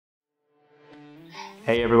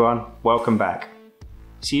Hey everyone, welcome back.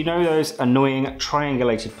 So you know those annoying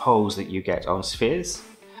triangulated poles that you get on spheres?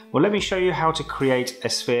 Well, let me show you how to create a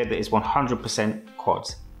sphere that is 100%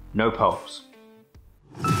 quads, no poles.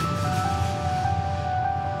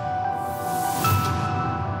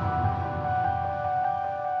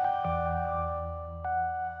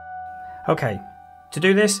 Okay, to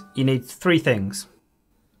do this you need three things: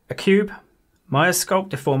 a cube, Myers Sculpt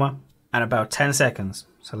Deformer, and about 10 seconds.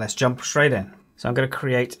 So let's jump straight in. So I'm going to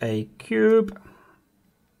create a cube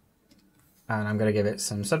and I'm going to give it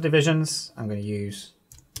some subdivisions. I'm going to use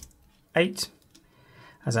 8.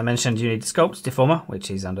 As I mentioned, you need Sculpt Deformer, which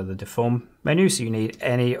is under the Deform menu. So you need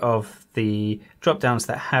any of the drop downs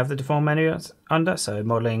that have the Deform menu under. So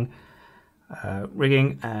Modeling,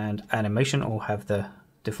 Rigging and Animation all have the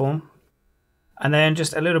Deform. And then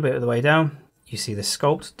just a little bit of the way down, you see the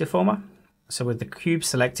Sculpt Deformer. So with the cube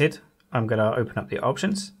selected, I'm going to open up the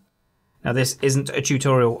options. Now this isn't a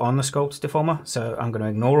tutorial on the Sculpt Deformer, so I'm going to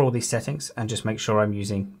ignore all these settings and just make sure I'm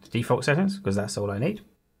using the default settings because that's all I need.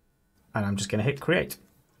 And I'm just going to hit create.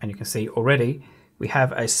 And you can see already we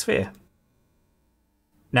have a sphere.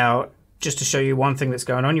 Now, just to show you one thing that's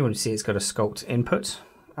going on, you want to see it's got a sculpt input.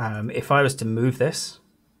 If I was to move this,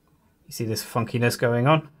 you see this funkiness going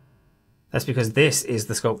on? That's because this is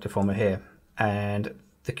the Sculpt Deformer here. And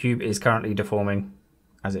the cube is currently deforming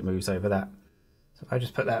as it moves over that. So if I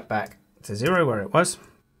just put that back to 0 where it was.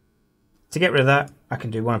 To get rid of that, I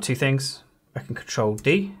can do one of two things. I can Control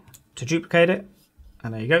D to duplicate it.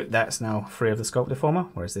 And there you go, that's now free of the Sculpt Deformer,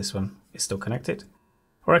 whereas this one is still connected.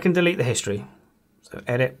 Or I can delete the history. So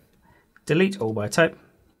Edit, Delete all by type,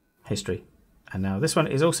 History. And now this one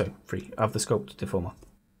is also free of the Sculpt Deformer.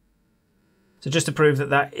 So just to prove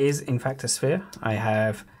that that is in fact a sphere, I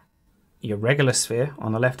have your regular sphere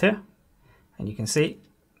on the left here. And you can see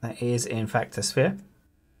that is in fact a sphere.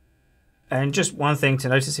 And just one thing to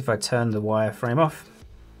notice, if I turn the wireframe off,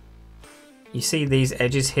 you see these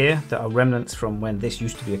edges here that are remnants from when this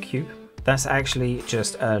used to be a cube. That's actually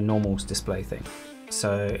just a normals display thing.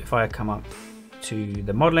 So if I come up to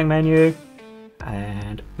the modeling menu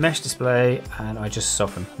and mesh display and I just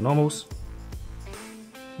soften normals,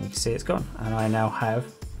 you can see it's gone. And I now have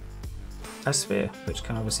a sphere, which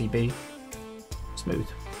can obviously be smooth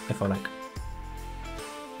if I like.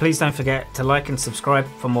 Please don't forget to like and subscribe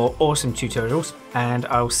for more awesome tutorials, and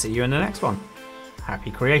I'll see you in the next one. Happy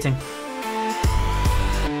creating!